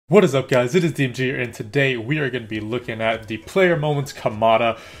What is up, guys? It is DMG here, and today we are going to be looking at the player moments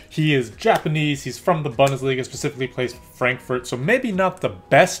Kamada. He is Japanese, he's from the Bundesliga, specifically plays for Frankfurt, so maybe not the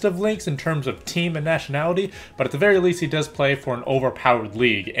best of links in terms of team and nationality, but at the very least he does play for an overpowered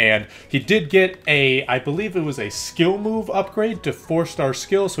league, and he did get a, I believe it was a skill move upgrade to 4-star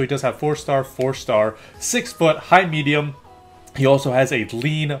skill, so he does have 4-star, 4-star, 6 foot, high medium. He also has a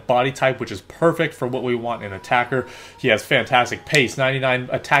lean body type, which is perfect for what we want in an attacker. He has fantastic pace, 99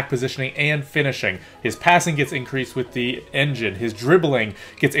 attack positioning, and finishing. His passing gets increased with the engine. His dribbling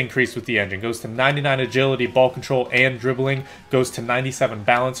gets increased with the engine. Goes to 99 agility, ball control, and dribbling. Goes to 97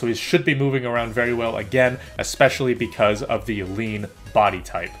 balance, so he should be moving around very well again, especially because of the lean body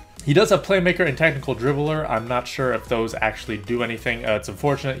type. He does have Playmaker and Technical Dribbler. I'm not sure if those actually do anything. It's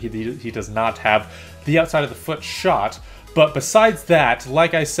unfortunate he does not have the outside of the foot shot. But besides that,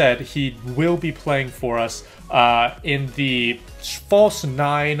 like I said, he will be playing for us in the false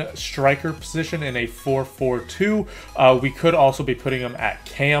 9 striker position in a 4-4-2. We could also be putting him at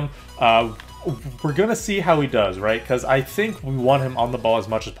cam. We're going to see how he does, right? Because I think we want him on the ball as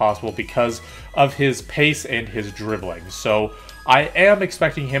much as possible because of his pace and his dribbling. So I am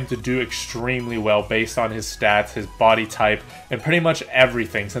expecting him to do extremely well based on his stats, his body type, and pretty much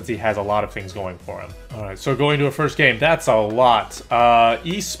everything since he has a lot of things going for him. Alright, so going to a first game, that's a lot.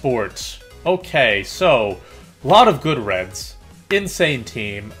 Esports. Okay, so a lot of good reds. Insane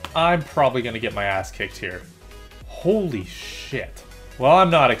team. I'm probably going to get my ass kicked here. Holy shit. Well, I'm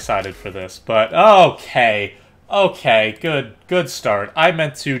not excited for this, but okay. Okay, good start. I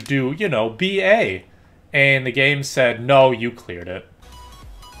meant to do, you know, BA. And the game said, no, you cleared it.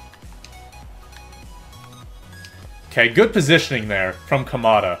 Okay, good positioning there from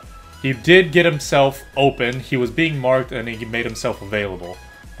Kamada. He did get himself open. He was being marked and he made himself available.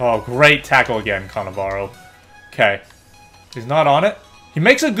 Oh, great tackle again, Cannavaro. Okay. He's not on it. He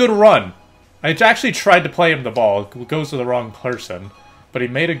makes a good run. I actually tried to play him the ball. It goes to the wrong person. But he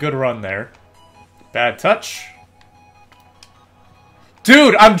made a good run there. Bad touch.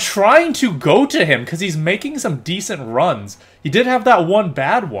 Dude, I'm trying to go to him because he's making some decent runs. He did have that one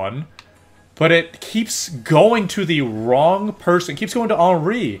bad one, but it keeps going to the wrong person. It keeps going to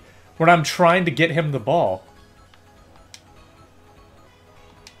Henri when I'm trying to get him the ball.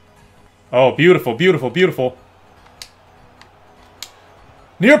 Oh, beautiful, beautiful, beautiful.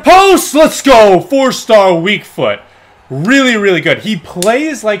 Near post! Let's go! 4-star weak foot. Really, really good. He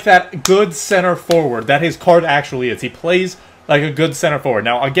plays like that good center forward that his card actually is. He plays like a good center forward.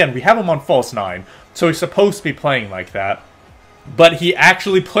 Now, again, we have him on false 9, so he's supposed to be playing like that. But he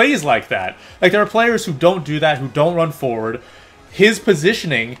actually plays like that. Like, there are players who don't do that, who don't run forward. His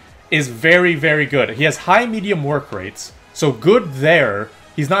positioning is very, very good. He has high medium work rates, so good there.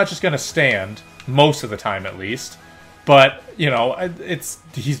 He's not just going to stand, most of the time at least. But, you know,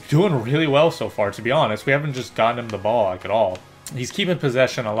 he's doing really well so far, to be honest. We haven't just gotten him the ball, like, at all. He's keeping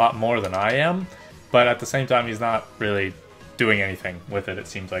possession a lot more than I am, but at the same time, he's not really doing anything with it, it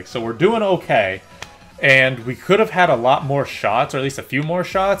seems like. So we're doing okay, and we could have had a lot more shots, or at least a few more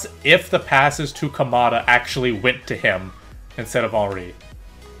shots, if the passes to Kamada actually went to him instead of Henri.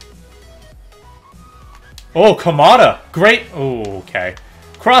 Oh, Kamada! Great! Oh, okay.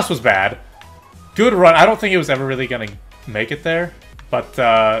 Cross was bad. Good run. I don't think it was ever really going to make it there, but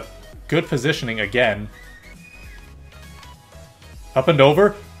good positioning again. Up and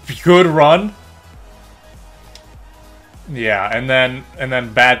over. Good run. Yeah, and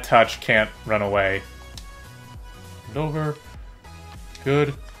then bad touch, can't run away. And over.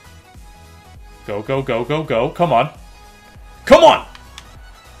 Good. Go, go, go, go, go. Come on. Come on!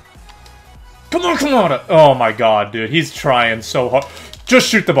 Come on, come on! Oh my god, dude. He's trying so hard. Just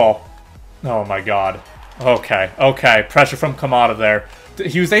shoot the ball. Oh my god. Okay, okay. Pressure from Kamada there.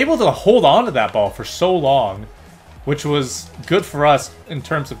 He was able to hold on to that ball for so long, which was good for us in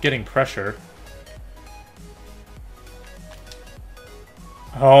terms of getting pressure.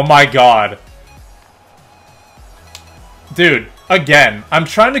 Oh my god. Dude, again, I'm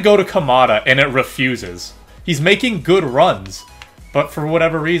trying to go to Kamada and it refuses. He's making good runs, but for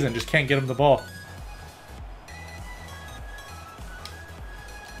whatever reason, just can't get him the ball.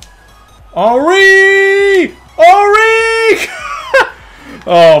 Henri! Henri!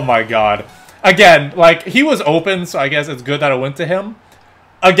 Oh my god. Again, like, he was open, so I guess it's good that it went to him.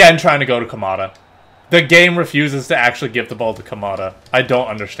 Again, trying to go to Kamada. The game refuses to actually give the ball to Kamada. I don't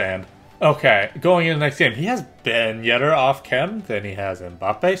understand. Okay, going into the next game. He has Ben Yedder off chem, then he has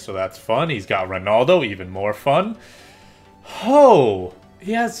Mbappe, so that's fun. He's got Ronaldo, even more fun. Oh,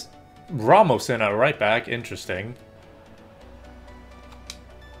 he has Ramos in at right back. Interesting.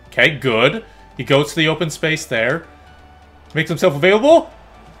 Okay, good. He goes to the open space there. Makes himself available.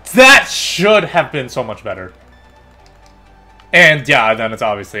 That should have been so much better. And yeah, then it's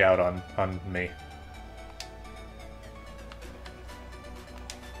obviously out on me.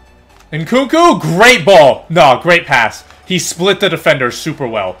 Nkunku, great ball. No, great pass. He split the defender super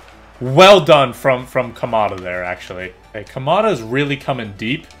well. Well done from Kamada there, actually. Okay, Kamada is really coming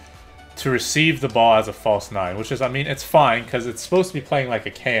deep to receive the ball as a false 9, which is, I mean, it's fine because it's supposed to be playing like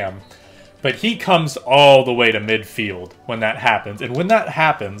a cam. But he comes all the way to midfield when that happens. And when that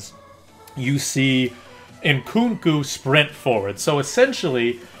happens, you see Nkunku sprint forward. So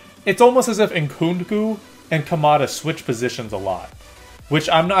essentially, it's almost as if Nkunku and Kamada switch positions a lot. Which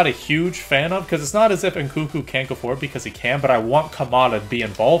I'm not a huge fan of, because it's not as if Nkunku can't go forward because he can, but I want Kamada to be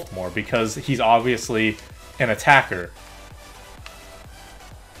involved more because he's obviously an attacker.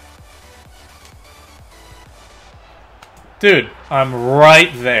 Dude, I'm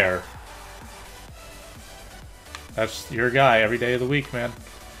right there. That's your guy every day of the week, man.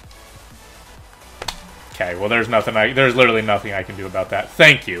 Okay, well there's literally nothing I can do about that.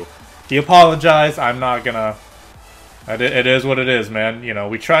 Thank you. He apologized. I'm not gonna... It is what it is, man. You know,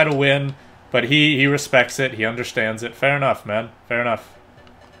 we try to win, but he respects it. He understands it. Fair enough, man. Fair enough.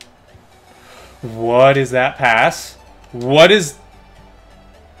 What is that pass? What is...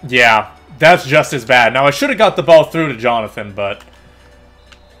 Yeah, that's just as bad. Now, I should have got the ball through to Jonathan, but...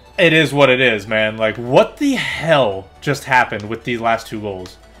 It is what it is, man. Like, what the hell just happened with these last 2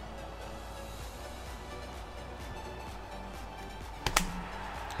 goals?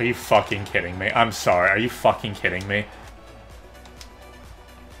 Are you fucking kidding me? I'm sorry. Are you fucking kidding me?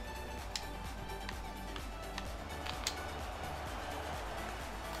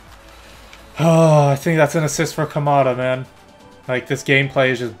 Oh, I think that's an assist for Kamada, man. Like, this gameplay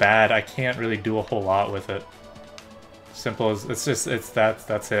is just bad. I can't really do a whole lot with it. Simple as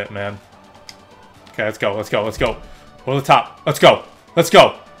that's it, man. Okay, let's go. Over the top. Let's go.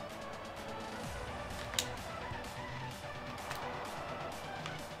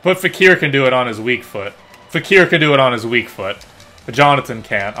 But Fekir can do it on his weak foot. But Jonathan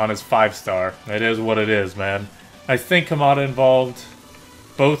can't on his 5-star. It is what it is, man. I think Kamada involved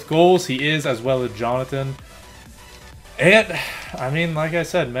both goals. He is, as well as Jonathan. And, I mean, like I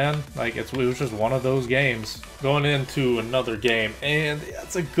said, man, like it was just one of those games. Going into another game, and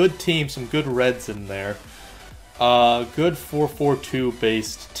it's a good team, some good Reds in there. Good 4-4-2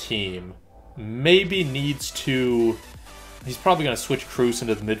 based team. Maybe needs to... He's probably going to switch Cruz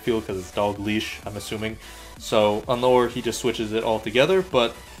into the midfield because it's dog leash, I'm assuming. So, or he just switches it all together,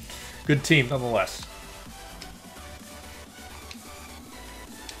 but good team nonetheless.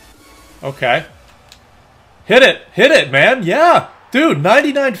 Okay. Hit it, man, yeah! Dude,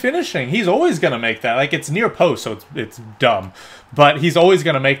 99 finishing, he's always going to make that. Like, it's near post, so it's dumb. But he's always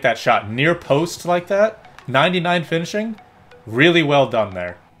going to make that shot. Near post like that, 99 finishing, really well done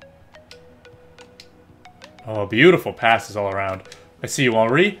there. Oh, beautiful passes all around. I see you,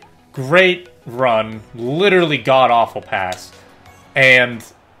 Henri. Great run. Literally god-awful pass. And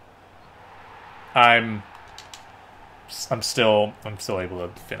I'm still able to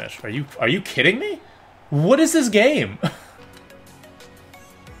finish. Are you kidding me? What is this game?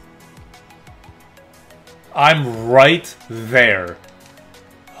 I'm right there.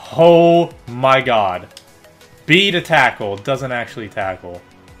 Oh my god. B to tackle. Doesn't actually tackle.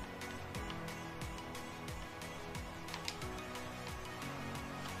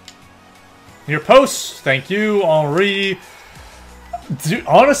 Near post. Thank you, Henri. Dude,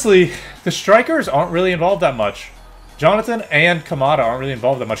 honestly, the strikers aren't really involved that much. Jonathan and Kamada aren't really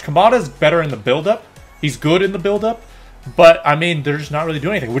involved that much. Kamada's better in the build-up. He's good in the build-up. But, I mean, they're just not really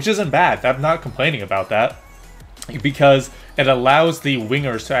doing anything, which isn't bad. I'm not complaining about that. Because it allows the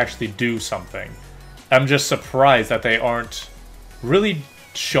wingers to actually do something. I'm just surprised that they aren't really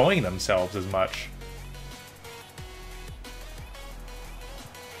showing themselves as much.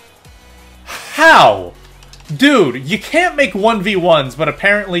 How? Dude, you can't make 1v1s, but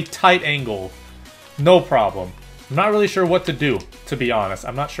apparently tight angle. No problem. I'm not really sure what to do, to be honest.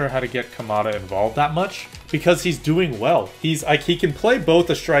 I'm not sure how to get Kamada involved that much, because he's doing well. He's like, he can play both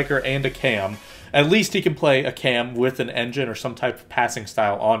a striker and a cam. At least he can play a cam with an engine or some type of passing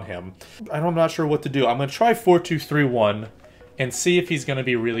style on him. I'm not sure what to do. I'm going to try 4-2-3-1 and see if he's going to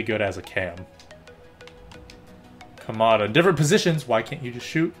be really good as a cam. Kamada in different positions. Why can't you just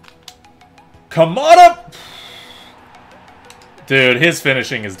shoot? Kamada! Dude, his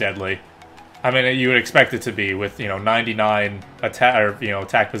finishing is deadly. I mean, you would expect it to be with, 99 attack, or,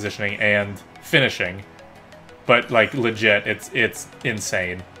 attack positioning and finishing. But, like, legit, it's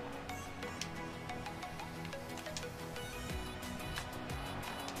insane.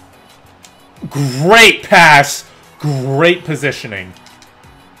 Great pass! Great positioning.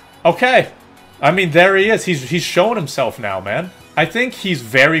 Okay. I mean, there he is. He's showing himself now, man. I think he's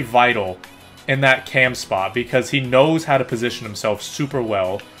very vital in that cam spot because he knows how to position himself super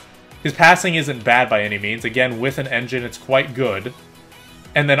well. His passing isn't bad by any means. Again, with an engine, it's quite good.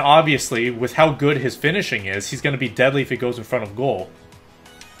 And then obviously, with how good his finishing is, he's going to be deadly if he goes in front of goal.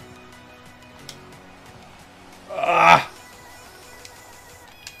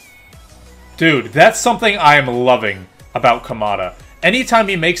 Dude, that's something I am loving about Kamada. Anytime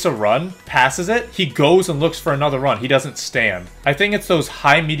he makes a run, passes it, he goes and looks for another run. He doesn't stand. I think it's those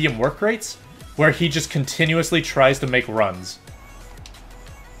high-medium work rates where he just continuously tries to make runs.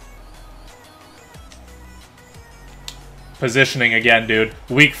 Positioning again, dude.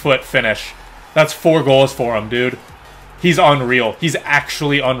 Weak foot finish. That's 4 goals for him, dude. He's unreal. He's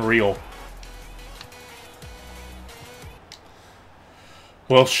actually unreal.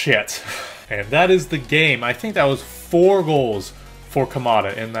 Well, shit. And that is the game. I think that was 4 goals for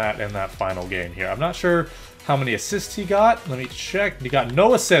Kamada in that final game here. I'm not sure how many assists he got. Let me check. He got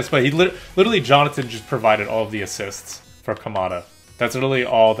no assists, but he literally Jonathan just provided all of the assists for Kamada. That's literally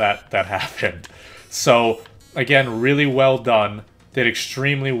all that happened. So again, really well done. Did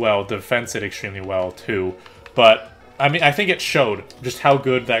extremely well. Defense did extremely well too. But I mean, I think it showed just how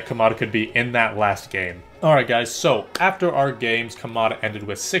good that Kamada could be in that last game. Alright guys, so after our games, Kamada ended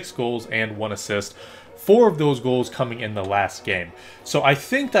with 6 goals and 1 assist. 4 of those goals coming in the last game. So I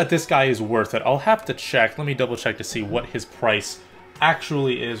think that this guy is worth it. I'll have to check. Let me double check to see what his price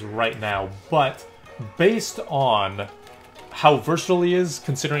actually is right now. But based on how versatile he is,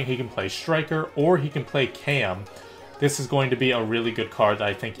 considering he can play striker or he can play cam, this is going to be a really good card that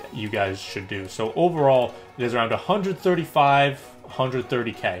I think you guys should do. So overall, it is around 135,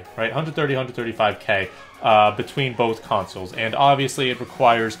 130k, right? 130, 135k between both consoles. And obviously it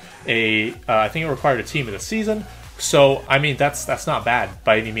requires I think it required a team of the season. So, I mean, that's not bad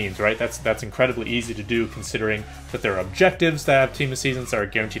by any means, right? That's incredibly easy to do considering that there are objectives that have team of the seasons, there are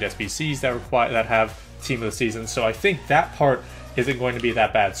guaranteed SBCs that have team of the season. So I think that part isn't going to be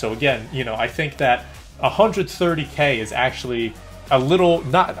that bad. So again, you know, I think that 130k is actually a little,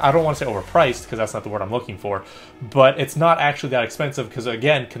 I don't want to say overpriced because that's not the word I'm looking for, but it's not actually that expensive because,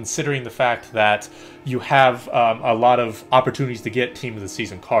 again, considering the fact that you have a lot of opportunities to get Team of the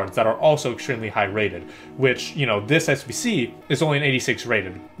Season cards that are also extremely high rated, which, you know, this SBC is only an 86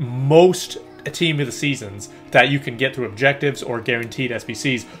 rated. Most Team of the Seasons that you can get through objectives or guaranteed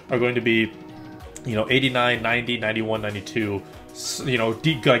SBCs are going to be, you know, 89, 90, 91, 92, you know,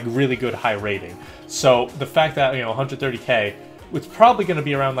 like really good high rating. So the fact that, you know, 130k, it's probably going to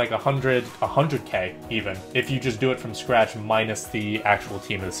be around like 100k even, if you just do it from scratch minus the actual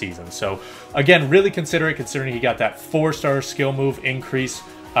team of the season. So again, really consider it, considering he got that 4-star skill move increase.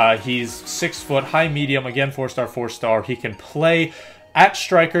 He's 6 foot, high medium, again 4-star, 4-star. He can play at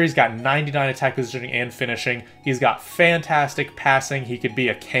striker. He's got 99 attack positioning and finishing. He's got fantastic passing. He could be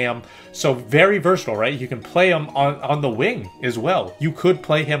a cam. So very versatile, right? You can play him on the wing as well. You could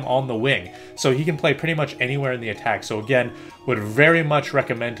play him on the wing. So he can play pretty much anywhere in the attack. So again, would very much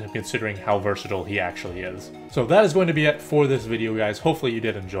recommend him considering how versatile he actually is. So that is going to be it for this video, guys. Hopefully you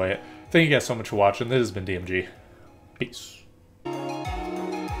did enjoy it. Thank you guys so much for watching. This has been DMG. Peace.